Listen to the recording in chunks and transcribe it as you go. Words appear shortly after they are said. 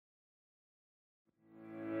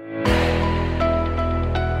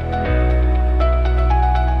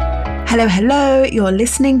Hello, hello. You're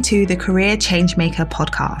listening to the Career Changemaker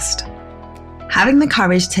podcast. Having the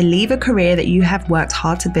courage to leave a career that you have worked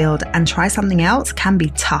hard to build and try something else can be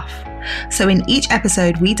tough. So in each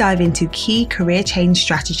episode, we dive into key career change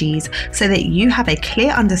strategies so that you have a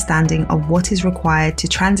clear understanding of what is required to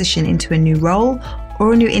transition into a new role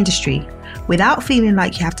or a new industry without feeling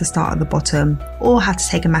like you have to start at the bottom or have to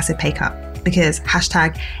take a massive pay cut. Because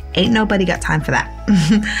hashtag ain't nobody got time for that.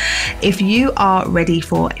 If you are ready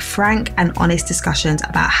for frank and honest discussions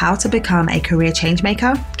about how to become a career change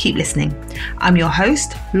maker, keep listening. I'm your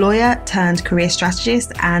host, lawyer turned career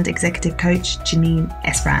strategist and executive coach, Janine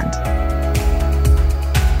Esbrand.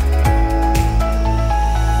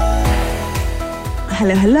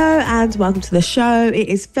 Hello, hello, and welcome to the show. It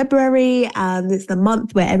is February and it's the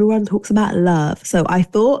month where everyone talks about love. So I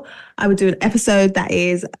thought I would do an episode that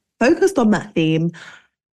is focused on that theme,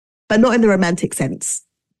 but not in the romantic sense.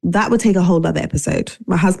 That would take a whole nother episode.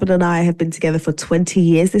 My husband and I have been together for 20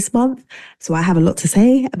 years this month, so I have a lot to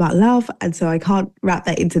say about love, and so I can't wrap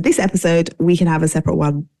that into this episode. We can have a separate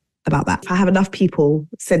one about that. If I have enough people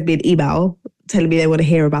send me an email telling me they want to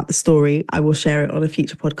hear about the story, I will share it on a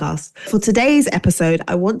future podcast. For today's episode,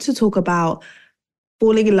 I want to talk about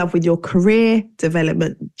falling in love with your career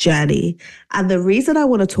development journey. And the reason I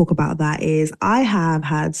want to talk about that is I have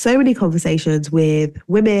had so many conversations with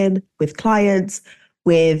women, with clients,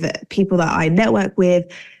 with people that I network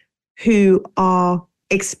with who are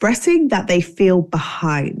expressing that they feel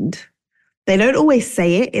behind. They don't always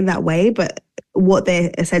say it in that way, but what they're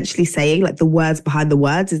essentially saying, like the words behind the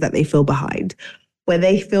words, is that they feel behind, where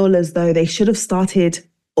they feel as though they should have started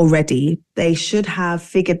already. They should have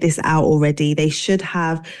figured this out already. They should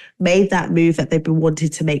have made that move that they've been wanting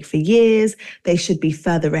to make for years. They should be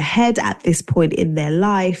further ahead at this point in their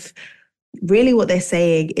life. Really what they're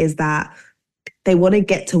saying is that they want to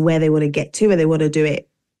get to where they want to get to and they want to do it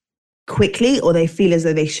quickly, or they feel as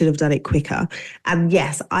though they should have done it quicker. And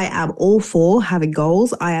yes, I am all for having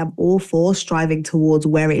goals. I am all for striving towards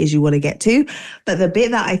where it is you want to get to. But the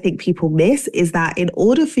bit that I think people miss is that in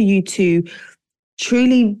order for you to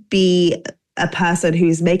truly be a person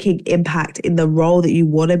who's making impact in the role that you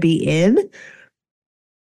want to be in,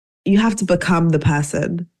 you have to become the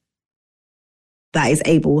person that is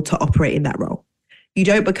able to operate in that role. You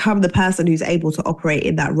don't become the person who's able to operate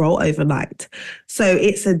in that role overnight. So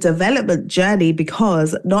it's a development journey,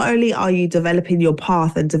 because not only are you developing your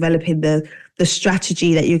path and developing the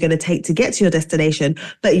strategy that you're going to take to get to your destination,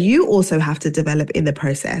 but you also have to develop in the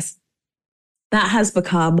process. That has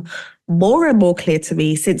become more and more clear to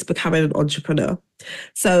me since becoming an entrepreneur.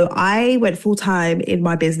 So I went full-time in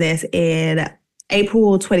my business in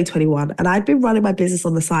April 2021, and I'd been running my business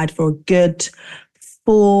on the side for a good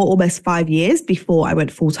 4, almost 5 years before I went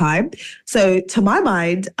full-time. So to my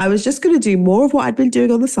mind, I was just going to do more of what I'd been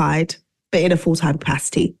doing on the side, but in a full-time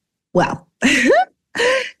capacity. Well,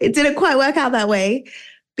 it didn't quite work out that way,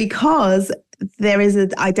 because there is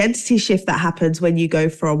an identity shift that happens when you go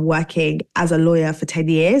from working as a lawyer for 10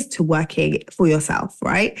 years to working for yourself,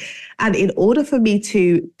 right? And in order for me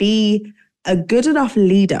to be a good enough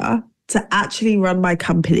leader to actually run my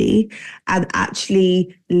company and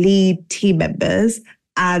actually lead team members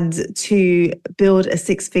and to build a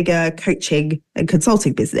 6-figure coaching and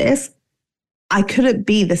consulting business, I couldn't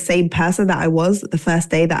be the same person that I was the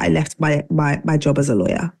first day that I left my job as a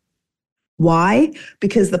lawyer. Why?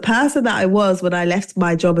 Because the person that I was when I left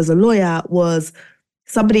my job as a lawyer was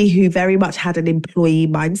somebody who very much had an employee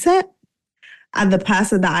mindset. And the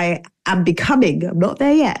person that I am becoming, I'm not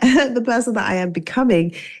there yet, the person that I am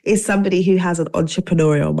becoming is somebody who has an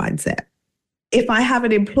entrepreneurial mindset. If I have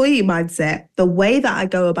an employee mindset, the way that I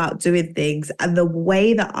go about doing things and the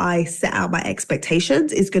way that I set out my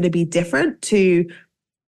expectations is going to be different to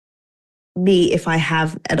me if I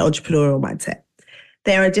have an entrepreneurial mindset.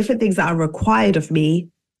 There are different things that are required of me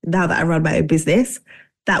now that I run my own business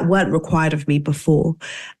that weren't required of me before.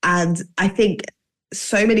 And I think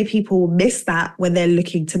so many people miss that when they're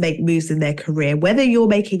looking to make moves in their career, whether you're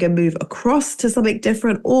making a move across to something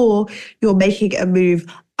different or you're making a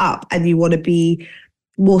move up and you want to be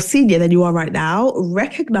more senior than you are right now.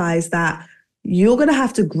 Recognize that you're going to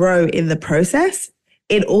have to grow in the process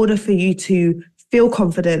in order for you to feel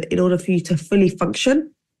confident, in order for you to fully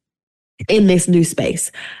function in this new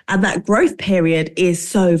space. And that growth period is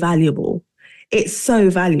so valuable. It's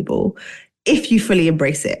so valuable if you fully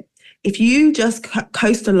embrace it. If you just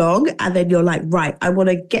coast along and then you're like, right, I want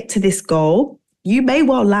to get to this goal, you may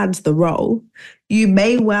well land the role. You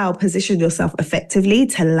may well position yourself effectively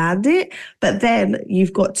to land it, but then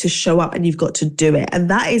you've got to show up and you've got to do it.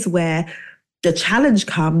 And that is where the challenge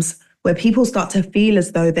comes where people start to feel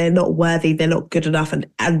as though they're not worthy, they're not good enough,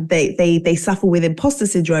 and they suffer with imposter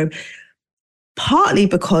syndrome, partly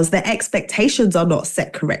because their expectations are not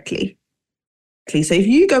set correctly. So if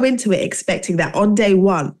you go into it expecting that on day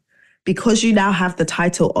one, because you now have the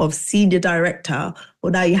title of senior director, or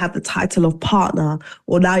now you have the title of partner,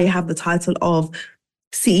 or now you have the title of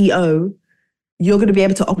CEO, you're going to be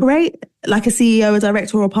able to operate like a CEO, a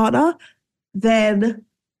director, or a partner, then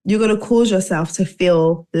you're going to cause yourself to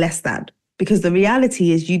feel less than. Because the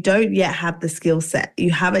reality is you don't yet have the skill set. You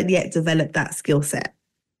haven't yet developed that skill set.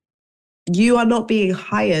 You are not being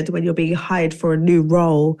hired when you're being hired for a new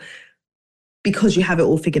role because you have it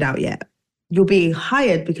all figured out yet. You're being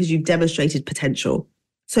hired because you've demonstrated potential.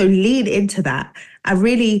 So lean into that and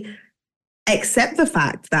really accept the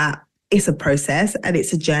fact that it's a process and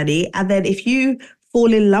it's a journey. And then if you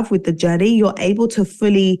fall in love with the journey, you're able to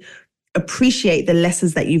fully appreciate the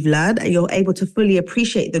lessons that you've learned, and you're able to fully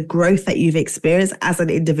appreciate the growth that you've experienced as an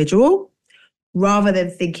individual, rather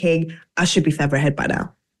than thinking, I should be further ahead by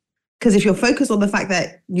now. Because if you're focused on the fact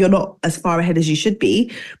that you're not as far ahead as you should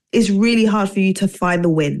be, it's really hard for you to find the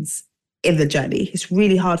wins in the journey. It's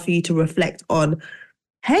really hard for you to reflect on,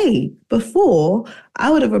 hey, before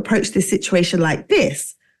I would have approached this situation like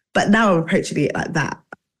this, but now I'm approaching it like that.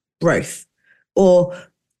 Growth. Or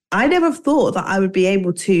I never thought that I would be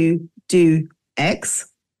able to do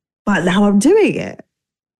X, but now I'm doing it.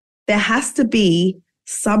 There has to be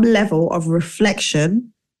some level of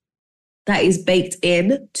reflection that is baked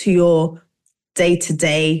in to your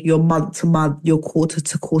day-to-day, your month-to-month, your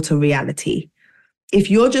quarter-to-quarter reality.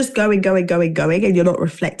 If you're just going, and you're not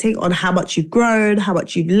reflecting on how much you've grown, how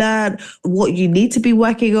much you've learned, what you need to be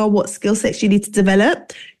working on, what skill sets you need to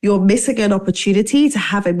develop, you're missing an opportunity to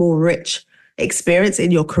have a more rich experience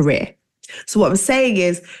in your career. So what I'm saying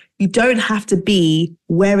is, you don't have to be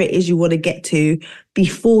where it is you want to get to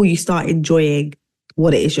before you start enjoying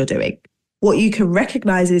what it is you're doing. What you can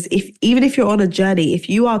recognize is, even if you're on a journey, if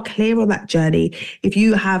you are clear on that journey, if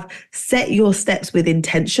you have set your steps with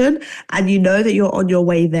intention and you know that you're on your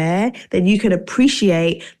way there, then you can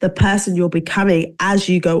appreciate the person you're becoming as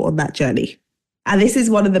you go on that journey. And this is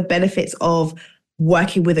one of the benefits of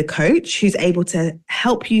working with a coach who's able to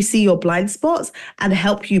help you see your blind spots and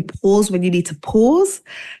help you pause when you need to pause,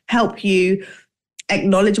 help you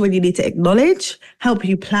acknowledge when you need to acknowledge, help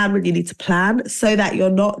you plan when you need to plan, so that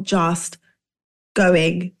you're not just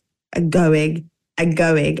going and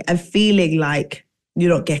feeling like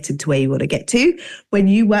you're not getting to where you want to get to. When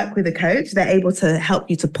you work with a coach, they're able to help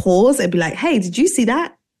you to pause and be like, hey, did you see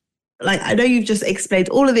that? Like, I know you've just explained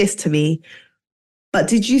all of this to me, but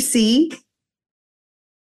did you see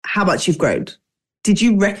how much you've grown? Did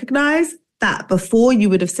you recognize that before you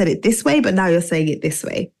would have said it this way, but now you're saying it this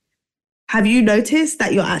way? Have you noticed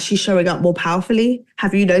that you're actually showing up more powerfully?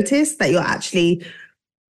 Have you noticed that you're actually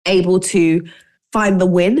able to find the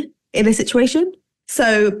win in a situation?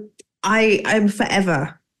 So I'm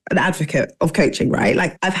forever an advocate of coaching, right?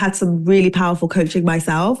 Like, I've had some really powerful coaching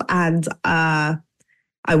myself, and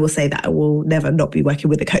I will say that I will never not be working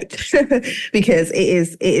with a coach because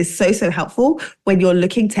it is so helpful when you're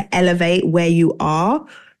looking to elevate where you are,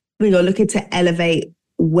 when you're looking to elevate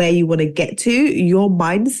where you want to get to. Your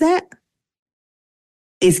mindset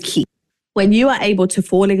is key. When you are able to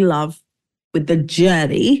fall in love with the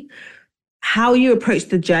journey, how you approach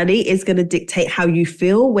the journey is going to dictate how you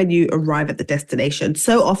feel when you arrive at the destination.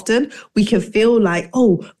 So often we can feel like,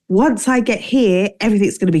 oh, once I get here,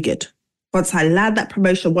 everything's going to be good. Once I land that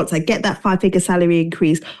promotion, once I get that 5-figure salary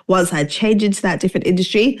increase, once I change into that different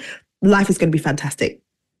industry, life is going to be fantastic.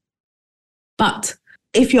 But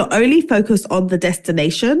if you're only focused on the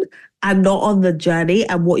destination and not on the journey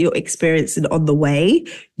and what you're experiencing on the way,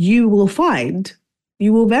 you will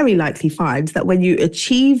very likely find that when you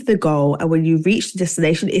achieve the goal and when you reach the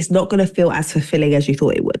destination, it's not going to feel as fulfilling as you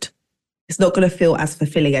thought it would. It's not going to feel as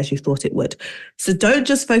fulfilling as you thought it would. So don't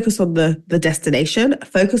just focus on the destination.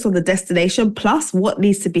 Focus on the destination plus what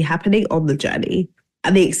needs to be happening on the journey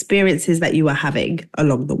and the experiences that you are having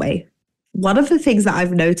along the way. One of the things that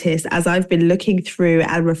I've noticed as I've been looking through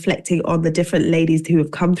and reflecting on the different ladies who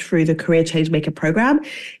have come through the Career Changemaker program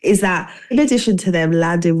is that in addition to them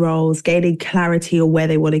landing roles, gaining clarity on where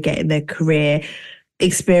they want to get in their career,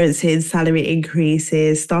 experiencing salary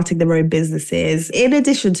increases, starting their own businesses, in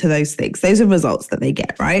addition to those things, those are results that they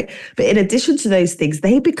get, right? But in addition to those things,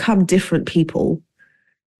 they become different people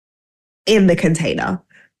in the container.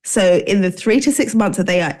 So in the 3 to 6 months that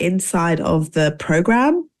they are inside of the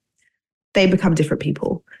program, they become different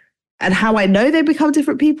people. And how I know they become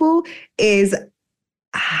different people is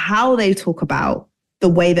how they talk about the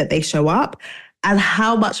way that they show up and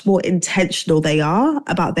how much more intentional they are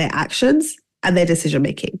about their actions and their decision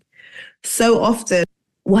making. So often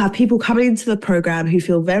we'll have people coming into the program who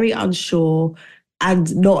feel very unsure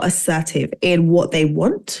and not assertive in what they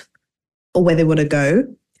want or where they want to go.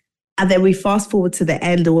 And then we fast forward to the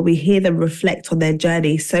end, and when we hear them reflect on their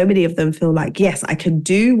journey, so many of them feel like, yes, I can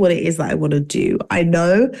do what it is that I want to do. I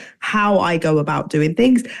know how I go about doing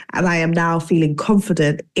things, and I am now feeling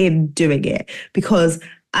confident in doing it, because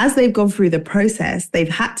as they've gone through the process, they've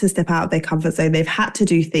had to step out of their comfort zone. They've had to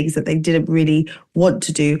do things that they didn't really want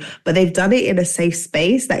to do, but they've done it in a safe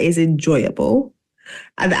space that is enjoyable.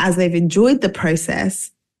 And as they've enjoyed the process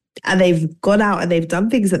and they've gone out and they've done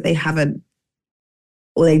things that they haven't,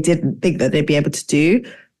 or they didn't think that they'd be able to do,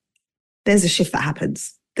 there's a shift that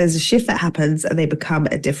happens. There's a shift that happens and they become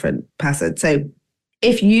a different person. So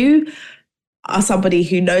if you are somebody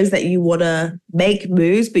who knows that you want to make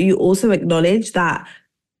moves, but you also acknowledge that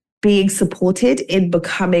being supported in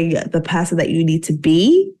becoming the person that you need to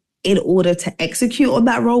be in order to execute on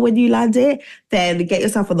that role when you land it, then get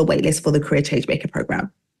yourself on the waitlist for the Career Changemaker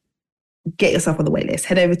program. Get yourself on the waitlist.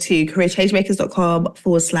 Head over to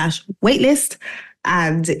careerchangemakers.com/waitlist.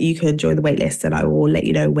 And you can join the waitlist, and I will let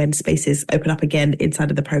you know when spaces open up again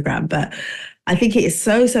inside of the program. But I think it is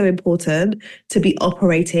so, so important to be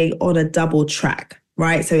operating on a double track,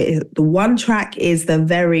 right? So the one track is the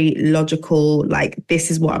very logical, like,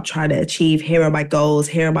 this is what I'm trying to achieve. Here are my goals.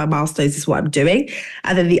 Here are my milestones. This is what I'm doing.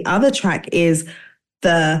 And then the other track is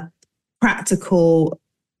the practical,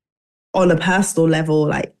 on a personal level,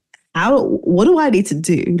 like, what do I need to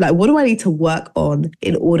do? Like, what do I need to work on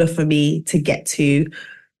in order for me to get to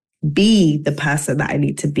be the person that I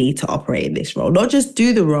need to be to operate in this role? Not just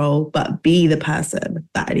do the role, but be the person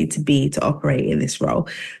that I need to be to operate in this role.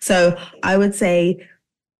 So I would say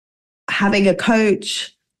having a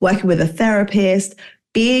coach, working with a therapist,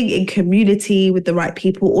 being in community with the right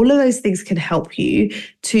people, all of those things can help you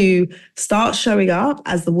to start showing up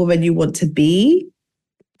as the woman you want to be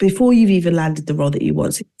before you've even landed the role that you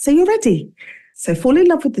want. So you're ready. So fall in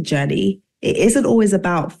love with the journey. It isn't always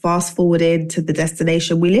about fast forwarding to the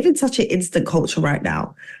destination. We live in such an instant culture right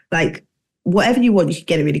now. Like, whatever you want, you can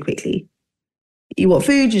get it really quickly. You want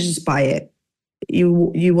food, you just buy it. You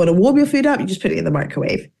want to warm your food up, you just put it in the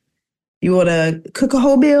microwave. You want to cook a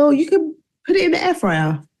whole meal, you can put it in the air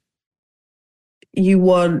fryer. You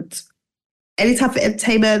want any type of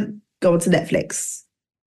entertainment, go onto Netflix.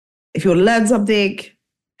 If you want to learn something,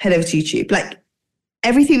 head over to YouTube. Like,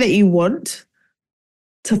 everything that you want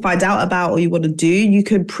to find out about or you want to do, you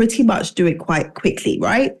can pretty much do it quite quickly,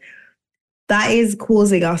 right? That is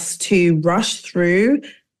causing us to rush through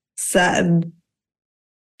certain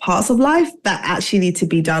parts of life that actually need to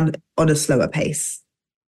be done on a slower pace.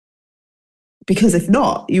 Because if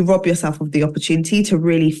not, you rob yourself of the opportunity to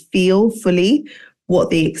really feel fully what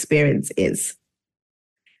the experience is.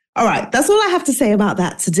 All right, that's all I have to say about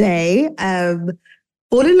that today.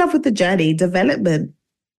 Fall in love with the journey, development.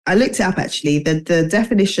 I looked it up actually, the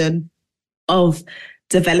definition of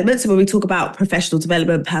development. So when we talk about professional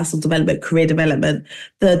development, personal development, career development,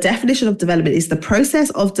 the definition of development is the process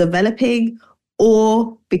of developing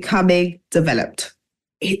or becoming developed.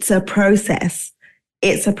 It's a process.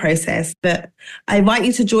 It's a process. But I invite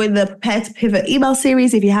you to join the Prepare to Pivot email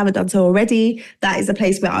series if you haven't done so already. That is a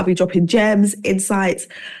place where I'll be dropping gems, insights,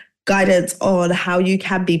 guidance on how you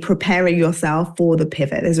can be preparing yourself for the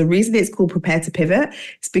pivot. There's a reason it's called Prepare to Pivot.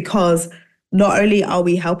 It's because not only are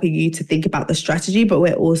we helping you to think about the strategy, but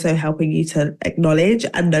we're also helping you to acknowledge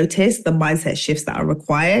and notice the mindset shifts that are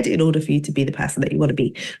required in order for you to be the person that you want to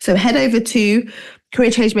be. So head over to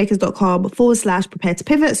careerchangemakers.com/prepare to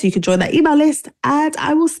pivot so you can join that email list, and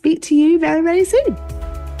I will speak to you very, very soon.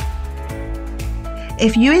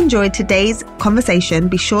 If you enjoyed today's conversation,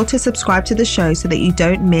 be sure to subscribe to the show so that you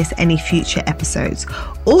don't miss any future episodes.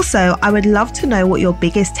 Also, I would love to know what your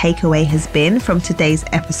biggest takeaway has been from today's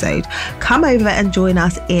episode. Come over and join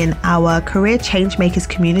us in our Career Changemakers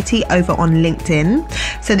community over on LinkedIn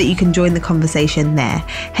so that you can join the conversation there.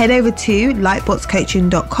 Head over to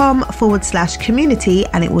lightboxcoaching.com/community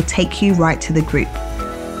and it will take you right to the group.